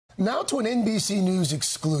Now to an NBC News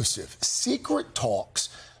exclusive. Secret talks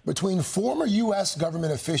between former U.S.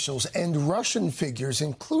 government officials and Russian figures,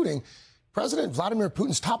 including President Vladimir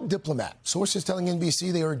Putin's top diplomat. Sources telling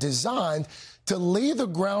NBC they are designed to lay the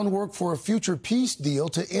groundwork for a future peace deal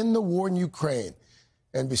to end the war in Ukraine.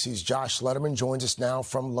 NBC's Josh Lederman joins us now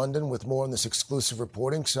from London with more on this exclusive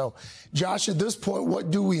reporting. So, Josh, at this point,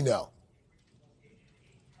 what do we know?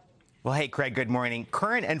 Well, hey, Craig, good morning.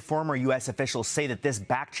 Current and former U.S. officials say that this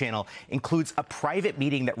back channel includes a private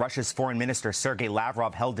meeting that Russia's foreign minister Sergei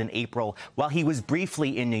Lavrov held in April while he was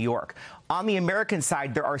briefly in New York. On the American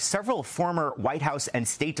side, there are several former White House and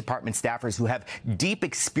State Department staffers who have deep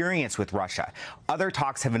experience with Russia. Other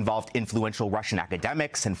talks have involved influential Russian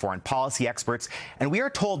academics and foreign policy experts. And we are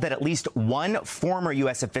told that at least one former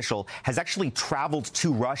U.S. official has actually traveled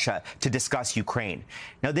to Russia to discuss Ukraine.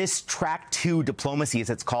 Now, this track 2 diplomacy, as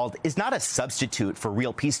it's called, is not a substitute for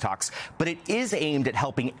real peace talks, but it is aimed at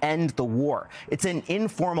helping end the war. It's an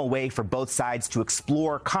informal way for both sides to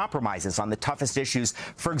explore compromises on the toughest issues.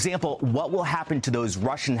 For example, what will happen to those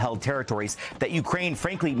Russian-held territories that Ukraine,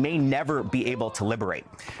 frankly, may never be able to liberate?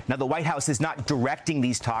 Now, the White House is not directing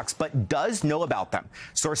these talks, but does know about them.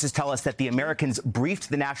 Sources tell us that the Americans briefed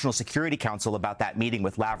the National Security Council about that meeting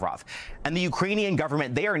with Lavrov. And the Ukrainian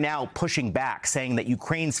government, they are now pushing back, saying that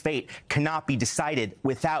Ukraine's fate cannot be decided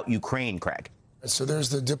without Ukraine, Craig. So there's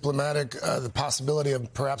the the possibility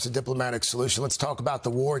of perhaps a diplomatic solution. Let's talk about the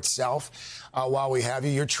war itself while we have you.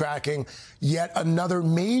 You're tracking yet another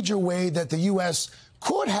major way that the U.S.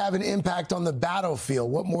 could have an impact on the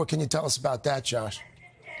battlefield. What more can you tell us about that, Josh?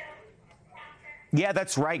 Yeah,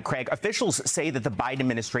 that's right, Craig. Officials say that the Biden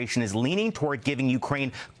administration is leaning toward giving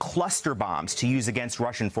Ukraine cluster bombs to use against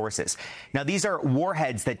Russian forces. Now, these are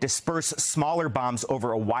warheads that disperse smaller bombs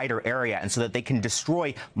over a wider area and so that they can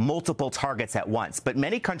destroy multiple targets at once. But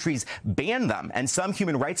many countries ban them, and some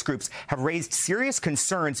human rights groups have raised serious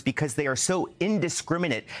concerns because they are so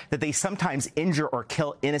indiscriminate that they sometimes injure or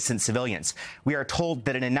kill innocent civilians. We are told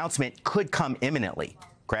that an announcement could come imminently.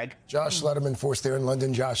 Craig? Josh Lederman, forced there in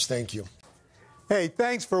London. Josh, thank you. Hey,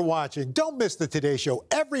 thanks for watching. Don't miss the Today Show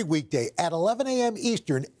every weekday at 11 a.m.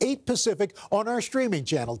 Eastern, 8 Pacific on our streaming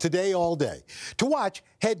channel, Today All Day. To watch,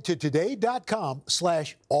 head to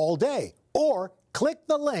today.com/allday or click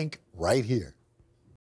the link right here.